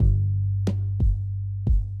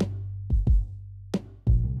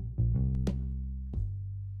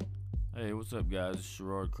Hey, what's up, guys? It's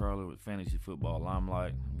Sherrod Carler with Fantasy Football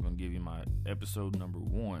Limelight. I'm going to give you my episode number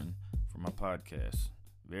 1 for my podcast.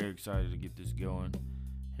 Very excited to get this going.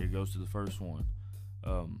 Here goes to the first one.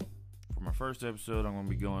 For my first episode, I'm going to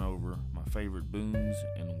be going over my favorite booms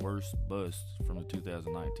and worst busts from the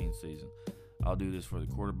 2019 season. I'll do this for the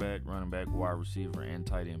quarterback, running back, wide receiver, and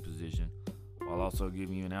tight end position, while also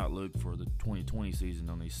giving you an outlook for the 2020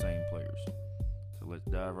 season on these same players. So let's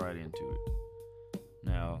dive right into it.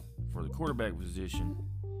 Now, for the quarterback position,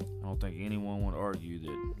 I don't think anyone would argue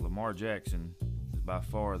that Lamar Jackson is by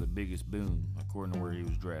far the biggest boom according to where he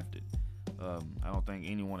was drafted. I don't think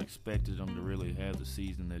anyone expected him to really have the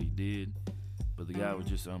season that he did, but the guy was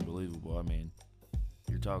just unbelievable. I mean,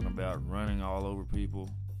 you're talking about running all over people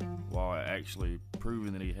while actually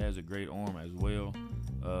proving that he has a great arm as well.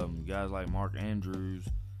 Guys like Mark Andrews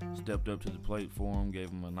stepped up to the plate for him, gave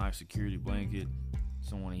him a nice security blanket,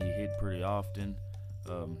 someone he hit pretty often.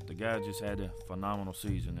 The guy just had a phenomenal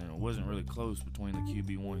season, and it wasn't really close between the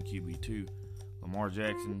QB1 and QB2. Lamar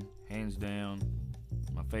Jackson, hands down,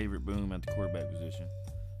 my favorite boom at the quarterback position.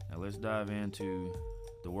 Now let's dive into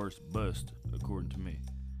the worst bust, according to me.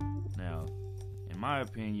 Now, in my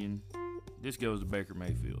opinion, this goes to Baker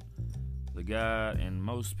Mayfield. The guy, in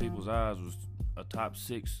most people's eyes, was a top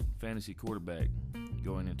 6 fantasy quarterback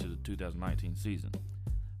going into the 2019 season.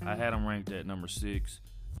 I had him ranked at number 6.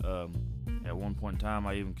 At one point in time,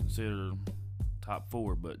 I even considered him top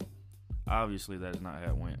 4, but obviously that is not how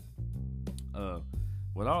it went.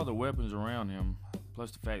 With all the weapons around him,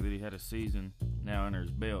 plus the fact that he had a season now under his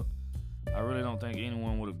belt, I really don't think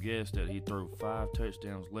anyone would have guessed that he'd throw 5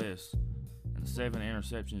 touchdowns less and 7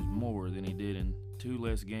 interceptions more than he did in 2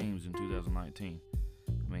 less games in 2019.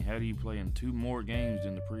 I mean, how do you play in 2 more games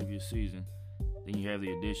than the previous season? Then you have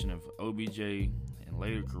the addition of OBJ and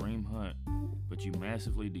later Kareem Hunt, but you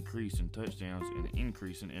massively decrease in touchdowns and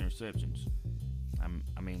increase in interceptions.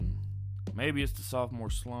 I mean, maybe it's the sophomore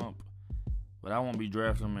slump, but I won't be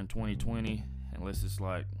drafting him in 2020 unless it's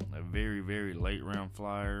like a very, very late round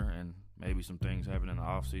flyer and maybe some things happen in the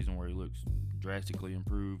offseason where he looks drastically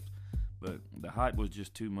improved. But the hype was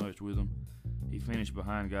just too much with him. He finished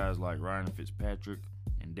behind guys like Ryan Fitzpatrick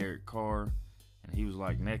and Derek Carr, and he was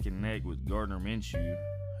like neck and neck with Gardner Minshew,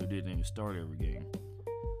 who didn't even start every game.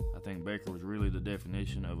 I think Baker was really the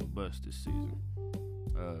definition of a bust this season.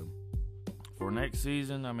 For next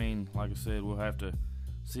season, I mean, like I said, we'll have to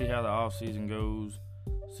see how the offseason goes,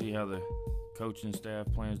 see how the coaching staff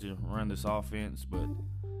plans to run this offense, but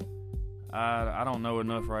I don't know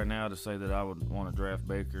enough right now to say that I would want to draft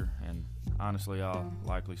Baker, and honestly, I'll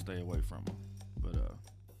likely stay away from him. But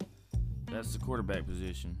that's the quarterback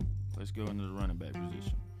position. Let's go into the running back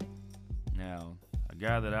position. Now, a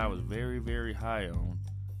guy that I was very, very high on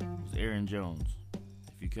was Aaron Jones.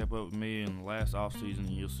 If you kept up with me in the last offseason,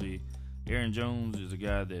 you'll see Aaron Jones is a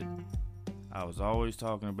guy that I was always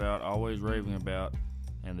talking about, always raving about,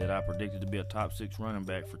 and that I predicted to be a top 6 running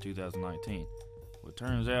back for 2019. Well, it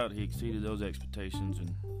turns out he exceeded those expectations,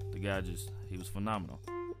 and the guy he was phenomenal.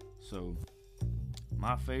 So,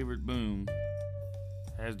 my favorite boom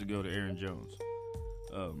has to go to Aaron Jones.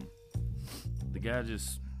 The guy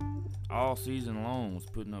just all season long was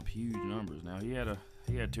putting up huge numbers. Now he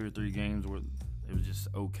had 2 or 3 games where it was just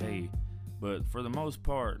okay, but for the most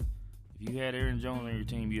part, if you had Aaron Jones on your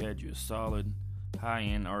team, you had you a solid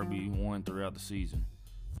high-end RB1 throughout the season,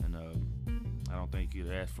 and I don't think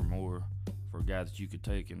you'd ask for more for a guy that you could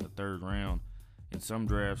take in the 3rd round. In some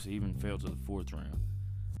drafts, he even fell to the 4th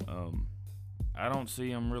round. I don't see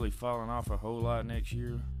him really falling off a whole lot next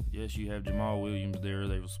year. Yes, you have Jamal Williams there.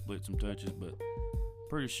 They will split some touches, but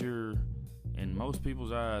pretty sure in most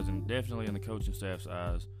people's eyes, and definitely in the coaching staff's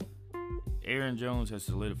eyes, Aaron Jones has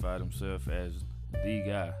solidified himself as the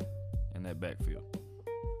guy in that backfield.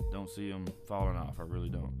 Don't see him falling off. I really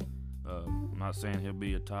don't. I'm not saying he'll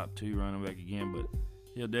be a top 2 running back again, but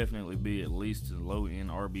he'll definitely be at least a low-end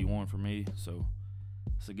RB1 for me. So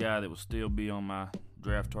it's a guy that will still be on my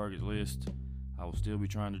draft target list. I will still be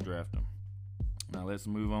trying to draft him. Now let's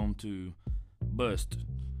move on to bust.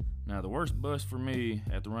 Now the worst bust for me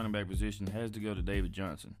at the running back position has to go to David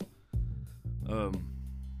Johnson.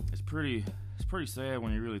 It's pretty sad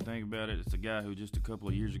when you really think about it. It's a guy who just a couple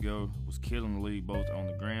of years ago was killing the league both on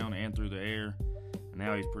the ground and through the air, and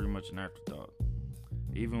now he's pretty much an afterthought.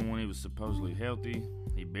 Even when he was supposedly healthy,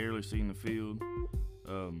 he barely seen the field.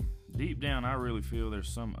 Deep down, I really feel there's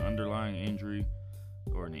some underlying injury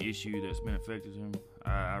or an issue that's been affecting him.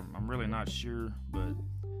 I'm really not sure, but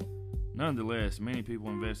nonetheless, many people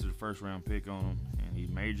invested a 1st-round pick on him, and he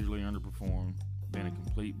majorly underperformed, been a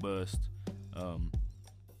complete bust.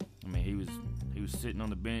 I mean, he was sitting on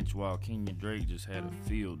the bench while Kenyon Drake just had a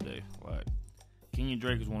field day. Like, Kenyon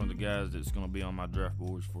Drake is one of the guys that's going to be on my draft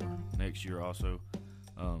boards for next year also.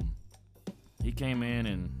 He came in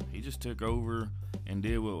and he just took over and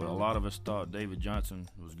did what a lot of us thought David Johnson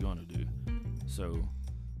was going to do. So,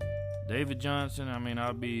 David Johnson, I mean,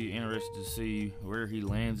 I'll be interested to see where he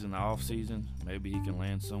lands in the offseason. Maybe he can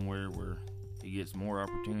land somewhere where he gets more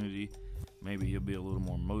opportunity. Maybe he'll be a little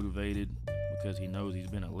more motivated because he knows he's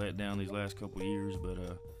been a letdown these last couple of years. But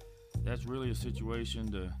that's really a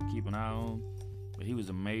situation to keep an eye on. But he was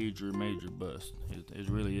a major bust. It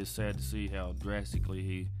really is sad to see how drastically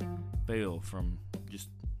he fell from just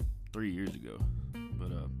 3 years ago.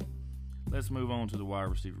 But let's move on to the wide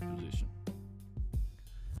receiver position.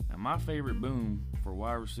 Now, my favorite boom for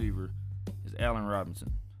wide receiver is Allen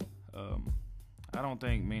Robinson. I don't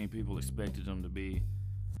think many people expected him to be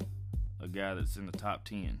a guy that's in the top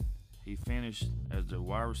 10. He finished as the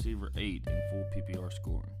wide receiver 8 in full PPR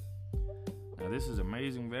scoring. Now, this is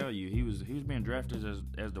amazing value. He was being drafted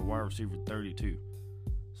as the wide receiver 32.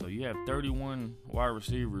 So you have 31 wide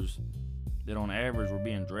receivers that on average were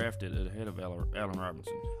being drafted ahead of Allen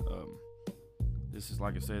Robinson. This is,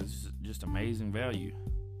 like I said, this is just amazing value.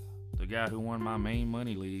 The guy who won my main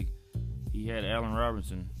money league, he had Allen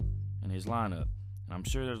Robinson in his lineup. And I'm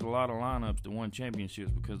sure there's a lot of lineups that won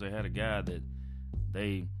championships because they had a guy that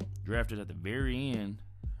they drafted at the very end,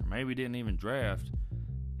 or maybe didn't even draft,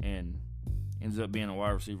 and ends up being a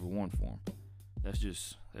wide receiver 1 for him. That's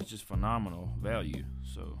just phenomenal value.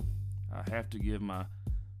 So I have to give my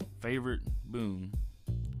favorite boom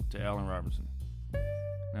to Allen Robinson.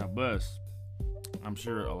 Now, bust, I'm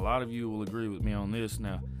sure a lot of you will agree with me on this.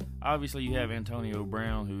 Now, obviously you have Antonio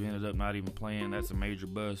Brown, who ended up not even playing. That's a major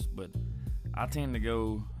bust. But I tend to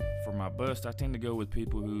go, for my bust, I tend to go with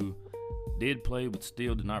people who did play but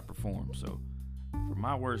still did not perform. So for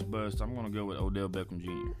my worst bust, I'm going to go with Odell Beckham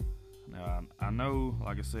Jr. Now, I know,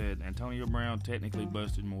 like I said, Antonio Brown technically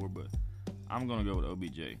busted more, but I'm going to go with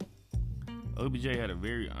OBJ. OBJ had a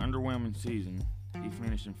very underwhelming season. He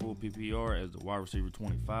finished in full PPR as the wide receiver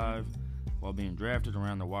 25 while being drafted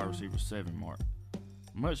around the wide receiver 7 mark.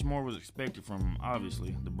 Much more was expected from him,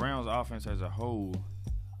 obviously. The Browns' offense as a whole,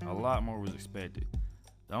 a lot more was expected.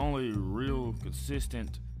 The only real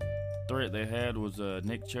consistent threat they had was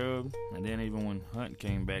Nick Chubb, and then even when Hunt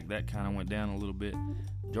came back, that kind of went down a little bit.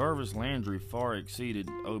 Jarvis Landry far exceeded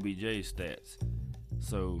OBJ's stats.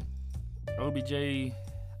 So, OBJ,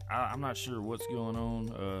 I'm not sure what's going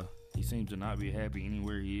on. He seems to not be happy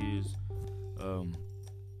anywhere he is.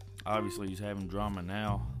 Obviously, he's having drama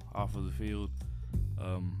now off of the field.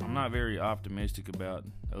 I'm not very optimistic about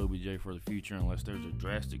OBJ for the future unless there's a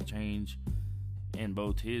drastic change in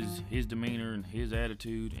both his demeanor and his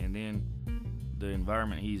attitude, and then the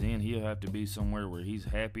environment he's in. He'll have to be somewhere where he's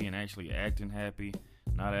happy and actually acting happy,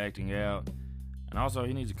 not acting out. And also,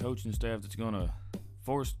 he needs a coaching staff that's going to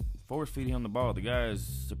force feed him the ball. The guy is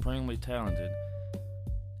supremely talented.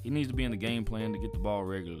 He needs to be in the game plan to get the ball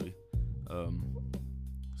regularly.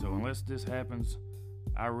 So unless this happens,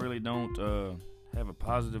 I really don't have a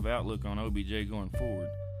positive outlook on OBJ going forward.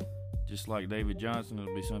 Just like David Johnson,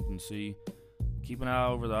 it'll be something to see. Keep an eye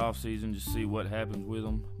over the offseason, just see what happens with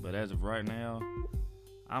him. But as of right now,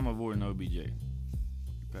 I'm avoiding OBJ.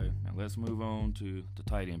 Okay, now let's move on to the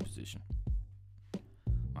tight end position.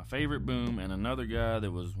 My favorite boom, and another guy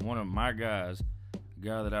that was one of my guys, a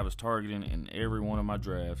guy that I was targeting in every one of my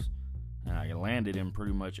drafts, and I landed in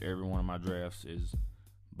pretty much every one of my drafts, is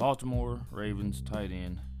Baltimore Ravens tight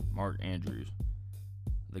end Mark Andrews.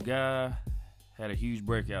 The guy had a huge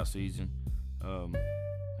breakout season. I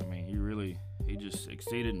mean, he just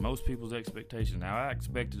exceeded most people's expectations. Now, I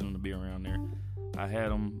expected him to be around there. I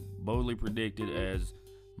had him boldly predicted as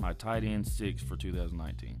my tight end 6 for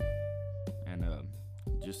 2019. And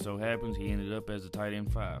just so happens he ended up as a tight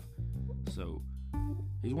end 5. So,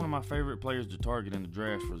 he's one of my favorite players to target in the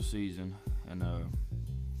draft for the season. And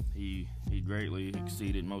he greatly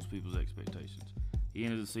exceeded most people's expectations. He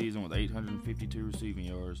ended the season with 852 receiving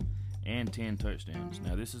yards and 10 touchdowns.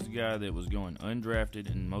 Now, this is a guy that was going undrafted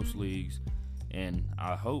in most leagues, and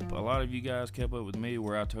I hope a lot of you guys kept up with me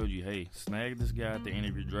where I told you, hey, snag this guy at the end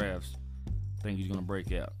of your drafts. I think he's going to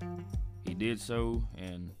break out. He did so,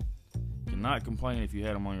 and cannot complain if you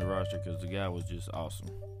had him on your roster because the guy was just awesome.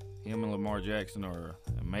 Him and Lamar Jackson are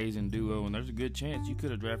an amazing duo, and there's a good chance you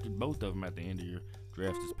could have drafted both of them at the end of your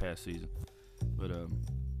draft this past season. But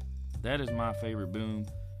that is my favorite boom.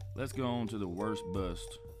 Let's go on to the worst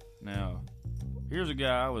bust. Now, here's a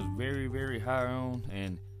guy I was very, very high on,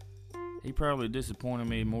 and he probably disappointed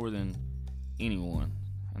me more than anyone,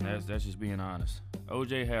 and that's just being honest.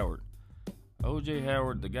 O.J. Howard. O.J.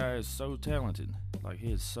 Howard, the guy is so talented. Like,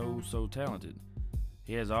 he is so talented.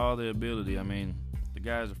 He has all the ability. I mean, the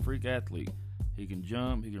guy is a freak athlete. He can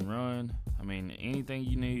jump, he can run. I mean, anything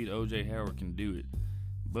you need, O.J. Howard can do it.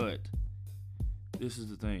 But this is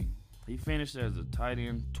the thing. He finished as a tight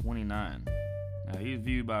end 29. Now, he's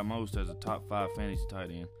viewed by most as a top 5 fantasy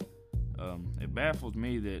tight end. It baffles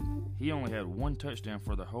me that he only had 1 touchdown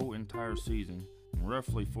for the whole entire season and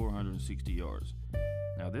roughly 460 yards.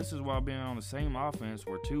 Now, this is while being on the same offense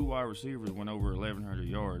where 2 wide receivers went over 1,100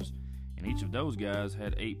 yards, and each of those guys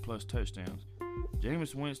had 8+ touchdowns.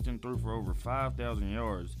 Jameis Winston threw for over 5,000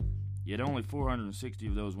 yards, yet only 460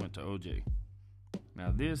 of those went to O.J.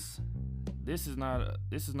 Now, this is not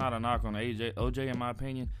a knock on O.J. in my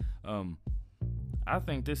opinion. I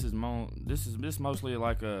think this is mostly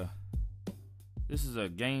like a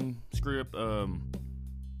game script.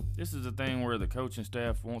 This is a thing where the coaching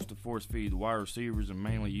staff wants to force feed the wide receivers and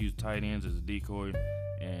mainly use tight ends as a decoy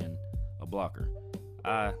and a blocker.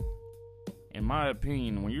 In my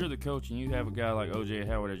opinion, when you're the coach and you have a guy like O.J.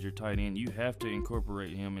 Howard as your tight end, you have to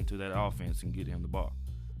incorporate him into that offense and get him the ball.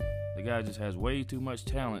 The guy just has way too much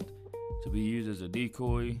talent to be used as a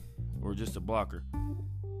decoy or just a blocker.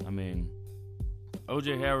 I mean,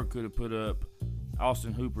 O.J. Howard could have put up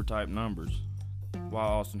Austin Hooper type numbers, while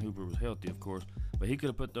Austin Hooper was healthy, of course. But he could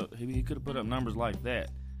have put up numbers like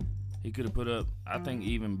that. He could have put up, I think,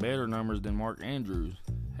 even better numbers than Mark Andrews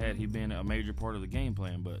had he been a major part of the game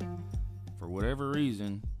plan. But for whatever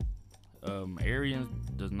reason, Arians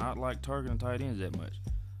does not like targeting tight ends that much.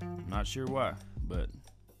 I'm not sure why, but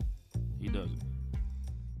he doesn't.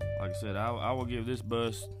 Like I said, I will give this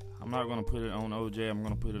bust. I'm not going to put it on O.J. I'm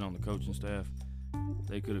going to put it on the coaching staff.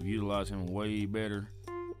 They could have utilized him way better,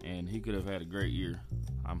 and he could have had a great year.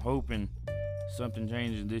 I'm hoping something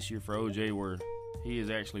changes this year for O.J. where he is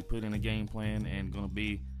actually put in a game plan and going to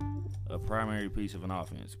be a primary piece of an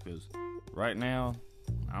offense. Because right now,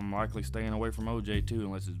 I'm likely staying away from O.J. too,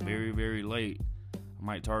 unless it's very, very late. I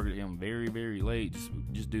might target him very, very late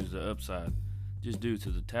just due to the upside, just due to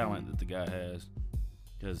the talent that the guy has,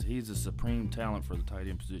 because he's a supreme talent for the tight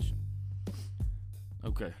end position.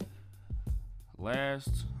 Okay.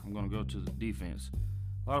 Last, I'm going to go to the defense.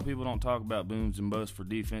 A lot of people don't talk about booms and busts for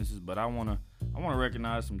defenses, but I want to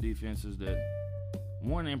recognize some defenses that,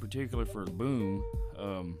 one in particular for the boom,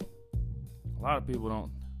 a lot of people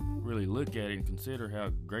don't really look at it and consider how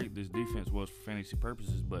great this defense was for fantasy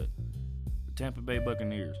purposes, but the Tampa Bay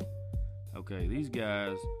Buccaneers. Okay, these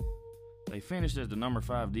guys, they finished as the number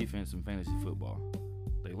 5 defense in fantasy football.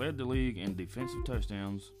 They led the league in defensive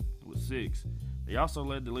touchdowns with 6. They also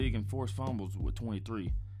led the league in forced fumbles with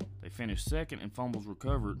 23. They finished second in fumbles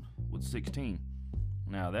recovered with 16.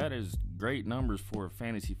 Now, that is great numbers for a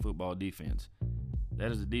fantasy football defense.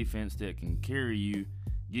 That is a defense that can carry you,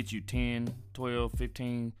 get you 10, 12,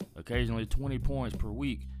 15, occasionally 20 points per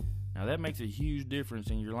week. Now, that makes a huge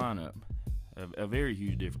difference in your lineup, a very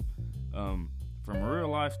huge difference. From a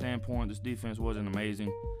real-life standpoint, this defense wasn't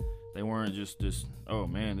amazing. They weren't just this, oh,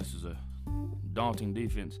 man, this is a daunting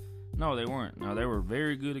defense. No, they weren't. Now, they were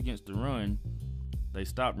very good against the run. They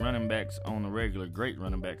stopped running backs on the regular, great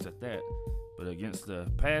running backs at that. But against the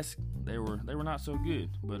pass, they were not so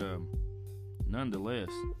good. But nonetheless,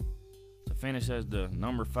 to finish as the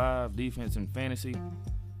number 5 defense in fantasy,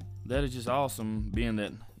 that is just awesome, being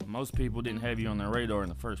that most people didn't have you on their radar in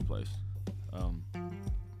the first place.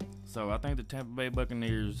 So I think the Tampa Bay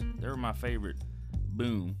Buccaneers, they were my favorite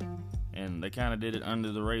boom, and they kind of did it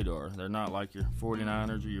under the radar. They're not like your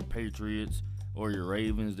 49ers or your Patriots or your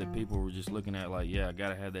Ravens that people were just looking at like, yeah, I got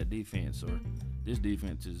to have that defense, or this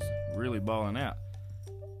defense is really balling out.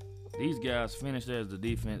 These guys finished as the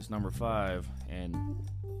defense number 5, and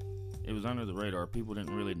it was under the radar. People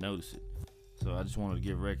didn't really notice it. So I just wanted to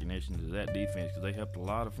give recognition to that defense because they helped a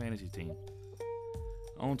lot of fantasy teams.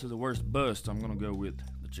 On to the worst bust, I'm going to go with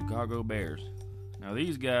the Chicago Bears. Now,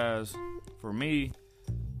 these guys, for me,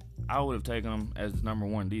 I would have taken them as the number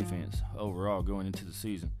 1 defense overall going into the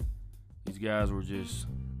season. These guys were just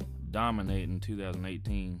dominating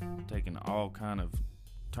 2018, taking all kind of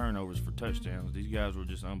turnovers for touchdowns. These guys were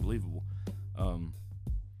just unbelievable.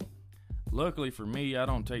 Luckily for me, I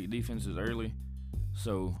don't take defenses early,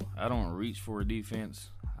 so I don't reach for a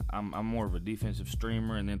defense. I'm more of a defensive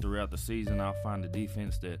streamer, and then throughout the season, I'll find a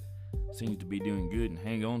defense that seems to be doing good and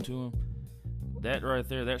hang on to them. That right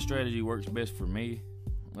there, that strategy works best for me.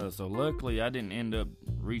 So luckily, I didn't end up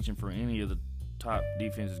reaching for any of the top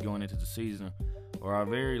defenses going into the season, or I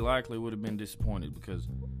very likely would have been disappointed because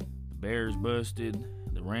the Bears busted,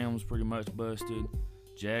 the Rams pretty much busted,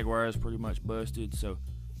 Jaguars pretty much busted. So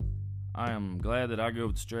I am glad that I go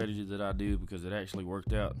with the strategy that I do because it actually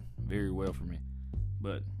worked out very well for me.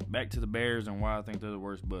 But back to the Bears and why I think they're the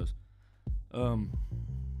worst bust. In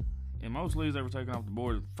most leagues, they were taken off the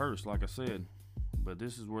board first, like I said. But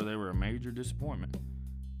this is where they were a major disappointment.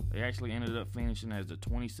 They actually ended up finishing as the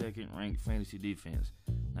 22nd ranked fantasy defense.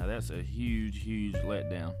 Now that's a huge, huge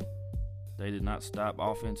letdown. They did not stop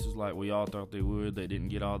offenses like we all thought they would. They didn't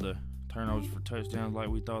get all the turnovers for touchdowns like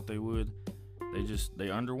we thought they would. They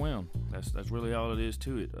underwhelmed. That's really all it is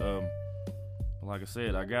to it. Like I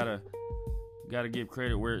said, I gotta give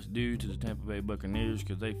credit where it's due to the Tampa Bay Buccaneers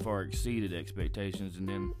because they far exceeded expectations. And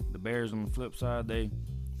then the Bears on the flip side, they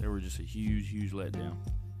were just a huge, huge letdown.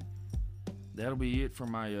 That'll be it for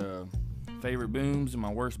my favorite booms and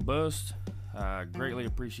my worst busts. I greatly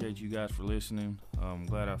appreciate you guys for listening. I'm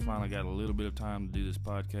glad I finally got a little bit of time to do this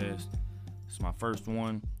podcast. It's my first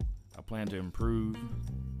one. I plan to improve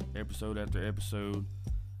episode after episode.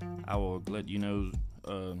 I will let you know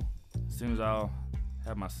as soon as I'll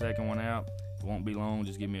have my second one out. It won't be long.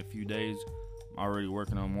 Just give me a few days. I'm already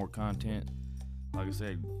working on more content. Like I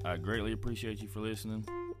said, I greatly appreciate you for listening.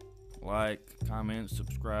 Like, comment,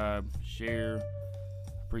 subscribe, share.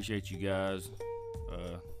 Appreciate you guys.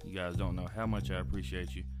 You guys don't know how much I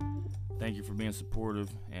appreciate you. Thank you for being supportive,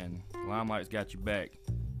 and Limelight's got your back.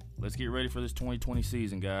 Let's get ready for this 2020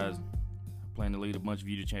 season, guys. I plan to lead a bunch of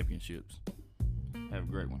you to championships. Have a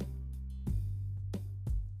great one.